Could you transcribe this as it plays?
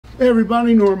Hey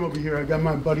everybody, Norm over here. I got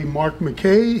my buddy Mark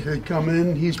Mackay had come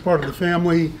in. He's part of the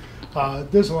family.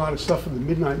 Does a lot of stuff for the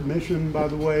Midnight Mission, by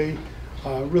the way.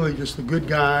 Really just a good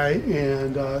guy,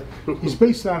 and he's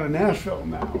based out of Nashville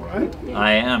now, right?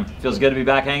 I am. Feels good to be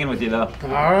back hanging with you, though.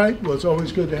 All right. Well, it's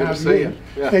always good to have you in.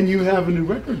 Yeah. And you have a new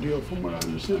record deal, from what I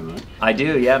understand, right? I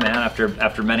do, yeah, man.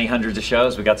 After many hundreds of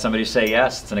shows, we got somebody to say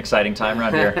yes. It's an exciting time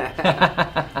around here.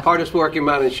 Hardest working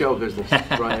man in show business,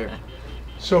 right here.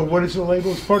 So what is the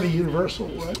label? It's part of Universal,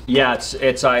 right? Yeah,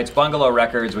 it's Bungalow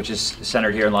Records, which is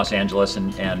centered here in Los Angeles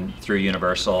and through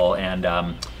Universal, and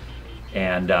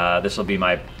this will be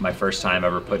my first time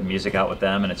ever putting music out with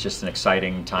them, and it's just an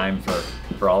exciting time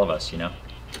for all of us, you know.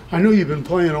 I know you've been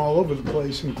playing all over the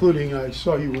place, including I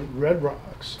saw you with Red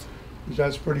Rocks, which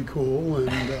that's pretty cool,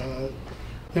 and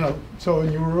you know, so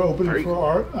and you were opening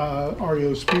for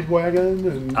REO Speedwagon,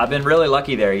 and I've been really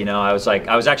lucky there, you know. I was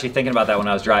actually thinking about that when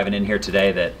I was driving in here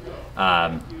today,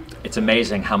 that it's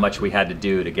amazing how much we had to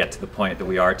do to get to the point that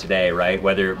we are today, right?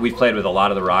 Whether we've played with a lot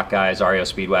of the rock guys, REO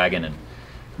Speedwagon and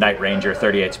Night Ranger,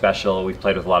 38 Special. We've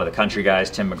played with a lot of the country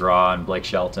guys, Tim McGraw and Blake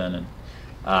Shelton,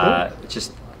 and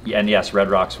and yes, Red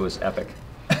Rocks was epic.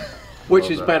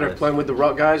 Which is better, playing with the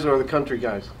rock guys or the country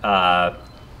guys?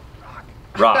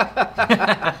 Rock.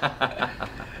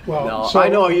 well, No, so, I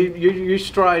know you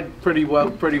stride pretty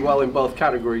well in both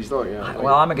categories, don't you?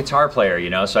 Well, I'm a guitar player, you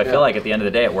know, so I feel like at the end of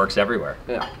the day it works everywhere.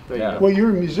 Yeah, there you Yeah. go. Well,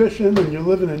 you're a musician and you're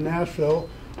living in Nashville.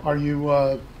 Are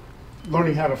you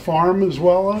learning how to farm as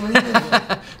well over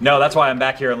here? No, that's why I'm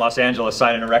back here in Los Angeles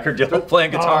signing a record deal,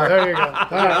 playing guitar. Oh, there you go.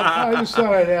 I just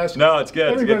thought I'd ask. No, it's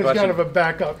good. It's a good Everybody's got question. to have a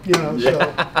backup, you know.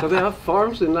 So, Do they have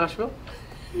farms in Nashville?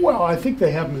 well, I think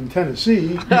they have them in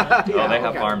Tennessee. Oh, they have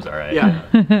okay. farms, all right. Yeah.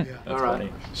 Yeah. That's All right.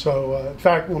 funny. So, in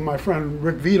fact, when my friend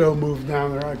Rick Vito moved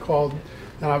down there, I called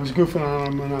and I was goofing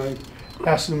on him, and I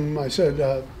asked him. I said,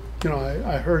 you know,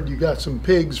 I heard you got some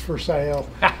pigs for sale,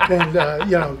 and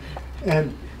you know,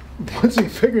 and once he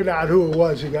figured out who it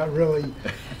was, he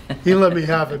let me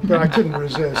have it, but I couldn't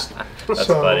resist. That's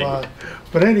so, funny.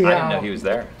 But anyhow, I didn't know he was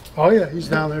there. oh yeah, he's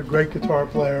down there, great guitar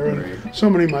player, and so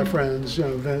many of my friends, you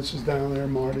know, Vince is down there,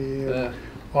 Marty, and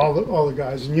all the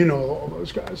guys, and you know all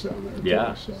those guys down there.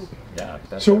 Yeah. Too, so Yeah.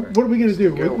 That's so right. what are we gonna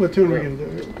do? What tune are we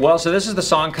gonna do? Well, so this is the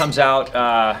song comes out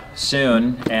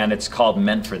soon, and it's called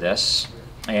 "Meant for This,"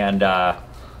 and it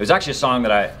was actually a song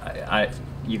that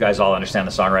you guys all understand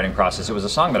the songwriting process. It was a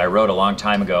song that I wrote a long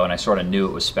time ago, and I sort of knew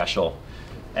it was special.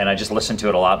 And I just listened to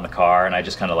it a lot in the car, and I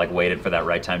just kind of like waited for that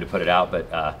right time to put it out. But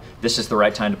this is the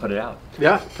right time to put it out.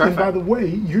 Yeah, And perfect. by the way,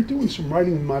 you're doing some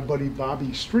writing with my buddy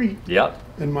Bobby Street Yep.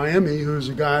 in Miami, who's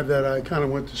a guy that I kind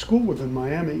of went to school with in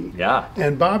Miami. Yeah.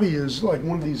 And Bobby is like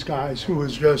one of these guys who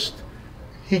is just,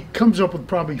 he comes up with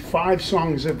probably 5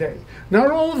 songs a day.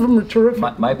 Not all of them are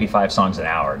terrific. Might be 5 songs an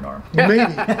hour, Norm. Maybe.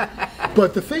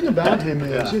 But the thing about him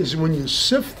is when you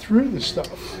sift through the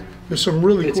stuff, there's some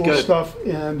really It's cool good. stuff,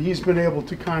 and he's been able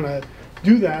to kind of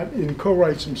do that and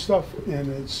co-write some stuff, and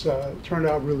it's turned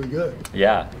out really good.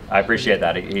 Yeah, I appreciate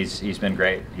that. He's been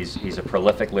great. He's a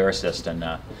prolific lyricist and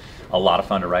a lot of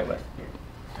fun to write with.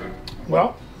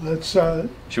 Well, let's Should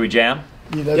we jam?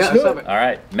 let's Yeah, do let's it. have it. All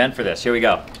right, meant for this. Here we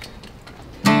go.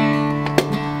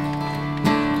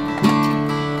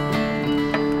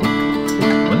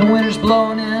 When the wind's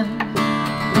blowing in,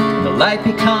 and the light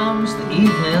becomes the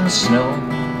evening snow,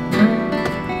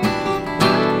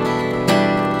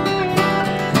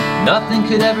 nothing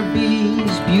could ever be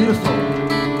as beautiful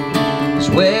as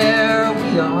where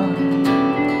we are.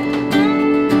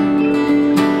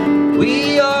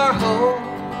 We are hope,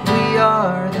 we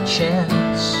are the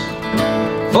chance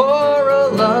for a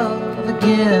love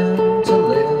again to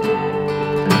live.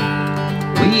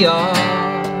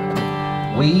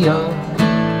 We are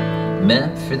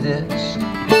meant for this.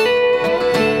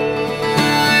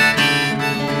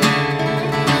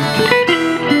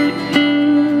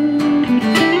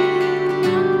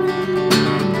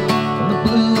 When the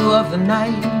blue of the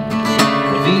night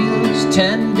reveals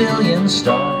 10 billion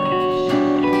stars,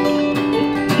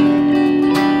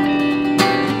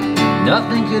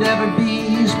 nothing could ever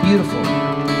be as beautiful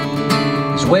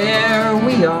as where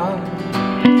we are.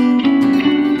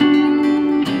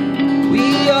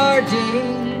 We are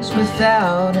days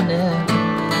without an end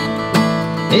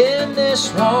in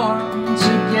this warm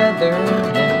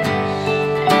togetherness.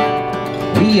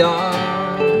 We are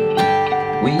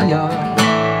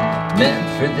meant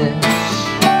for this.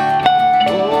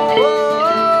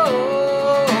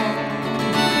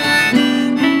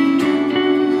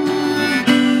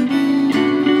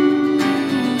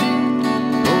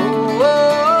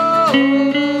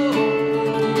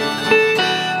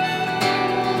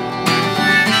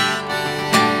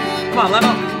 Come on,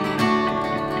 Lemmo.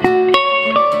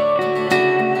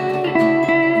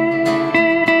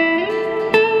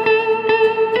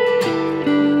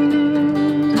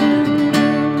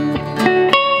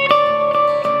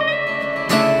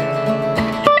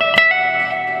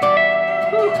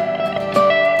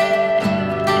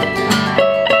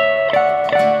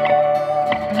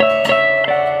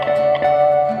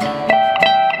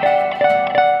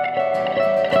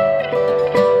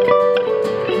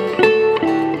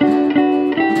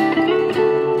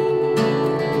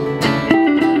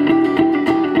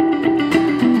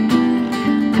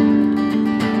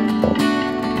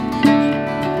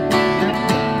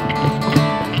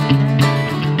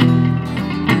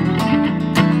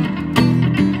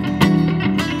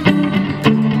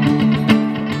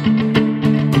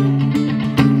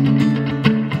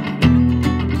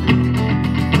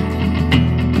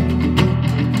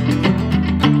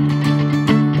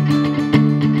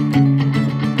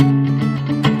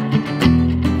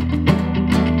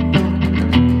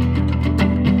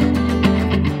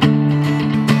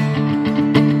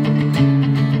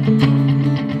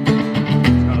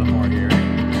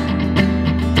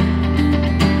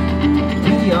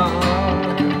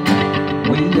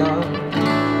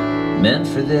 meant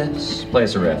for this. Play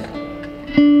us a riff.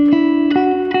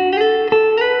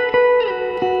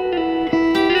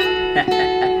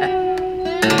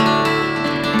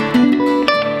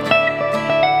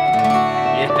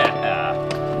 Yeah.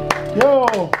 Yo!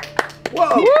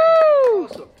 Whoa! Woo!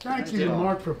 Awesome. Thank you,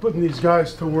 Mark, for putting these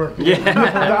guys to work. Yeah,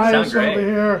 Dias sound great. over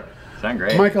here. Sound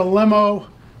great. Michael Lemmo.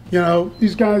 You know,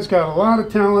 these guys got a lot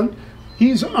of talent.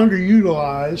 He's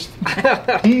underutilized.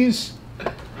 He's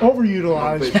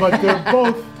overutilized, but they're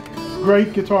both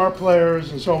great guitar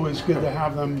players. It's always good to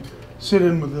have them sit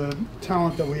in with the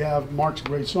talent that we have. Mark's a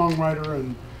great songwriter,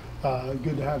 and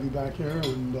good to have you back here.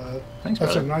 And Thanks,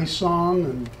 that's brother. a nice song,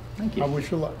 and Thank you. I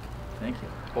wish you luck. Thank you.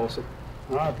 Awesome.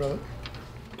 All right, brother.